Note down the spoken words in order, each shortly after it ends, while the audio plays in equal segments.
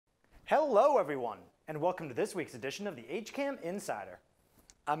Hello everyone, and welcome to this week's edition of the HCAM Insider.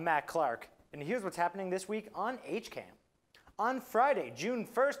 I'm Matt Clark, and here's what's happening this week on HCAM. On Friday, June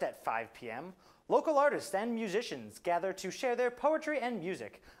 1st at 5 p.m., local artists and musicians gather to share their poetry and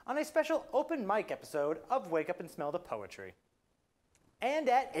music on a special open mic episode of Wake Up and Smell the Poetry. And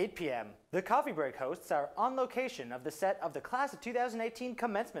at 8 p.m., the Coffee Break hosts are on location of the set of the Class of 2018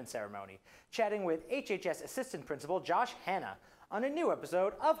 commencement ceremony, chatting with HHS Assistant Principal Josh Hanna on a new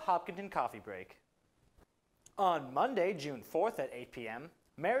episode of Hopkinton Coffee Break. On Monday, June 4th at 8 p.m.,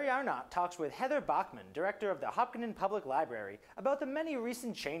 Mary Arnott talks with Heather Bachman, director of the Hopkinton Public Library, about the many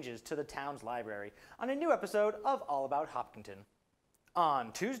recent changes to the town's library on a new episode of All About Hopkinton.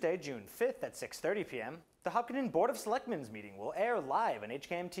 On Tuesday, June 5th at 6:30 p.m., the Hopkinton Board of Selectmen's meeting will air live on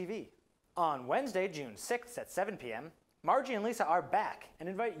HCAM TV. On Wednesday, June 6th at 7 p.m., Margie and Lisa are back and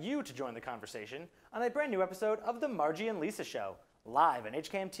invite you to join the conversation on a brand new episode of The Margie and Lisa Show, live on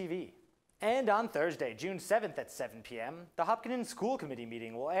HCAM TV. And on Thursday, June 7th at 7 p.m., the Hopkinton School Committee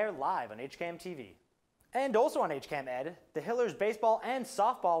meeting will air live on HCAM TV. And also on HCAM Ed, the Hillers baseball and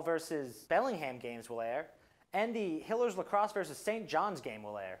softball versus Bellingham games will air, and the Hillers lacrosse versus St. John's game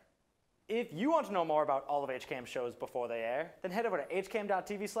will air. If you want to know more about all of HCAM shows before they air, then head over to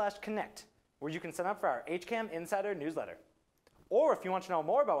hcam.tv/connect, where you can sign up for our HCAM Insider newsletter. Or if you want to know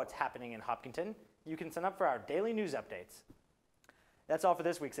more about what's happening in Hopkinton, you can sign up for our daily news updates. That's all for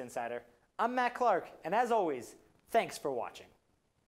this week's Insider. I'm Matt Clark, and as always, thanks for watching.